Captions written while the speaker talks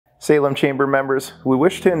Salem Chamber members, we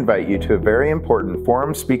wish to invite you to a very important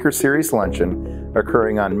Forum Speaker Series luncheon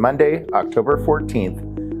occurring on Monday, October 14th,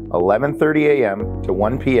 11:30 a.m. to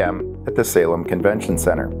 1 p.m. at the Salem Convention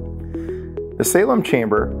Center. The Salem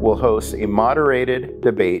Chamber will host a moderated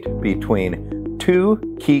debate between two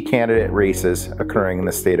key candidate races occurring in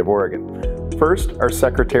the state of Oregon. First, our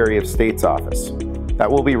Secretary of State's office.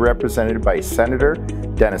 That will be represented by Senator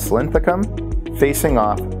Dennis Linthicum, facing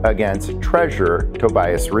off against Treasurer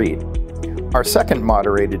Tobias Reed. Our second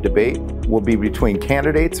moderated debate will be between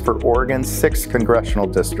candidates for Oregon's 6th Congressional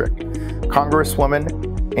District.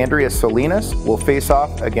 Congresswoman Andrea Salinas will face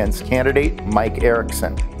off against candidate Mike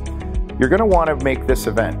Erickson. You're going to want to make this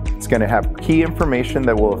event. It's going to have key information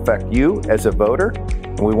that will affect you as a voter,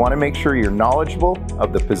 and we want to make sure you're knowledgeable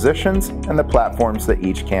of the positions and the platforms that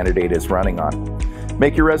each candidate is running on.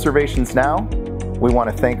 Make your reservations now. We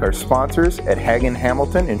want to thank our sponsors at Hagen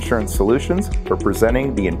Hamilton Insurance Solutions for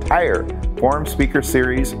presenting the entire Forum Speaker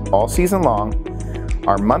Series all season long.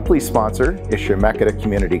 Our monthly sponsor is Chemeketa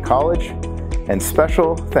Community College. And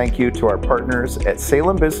special thank you to our partners at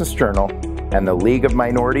Salem Business Journal and the League of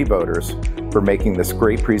Minority Voters for making this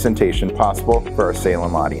great presentation possible for our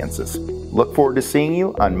Salem audiences. Look forward to seeing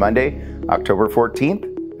you on Monday, October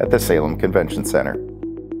 14th at the Salem Convention Center.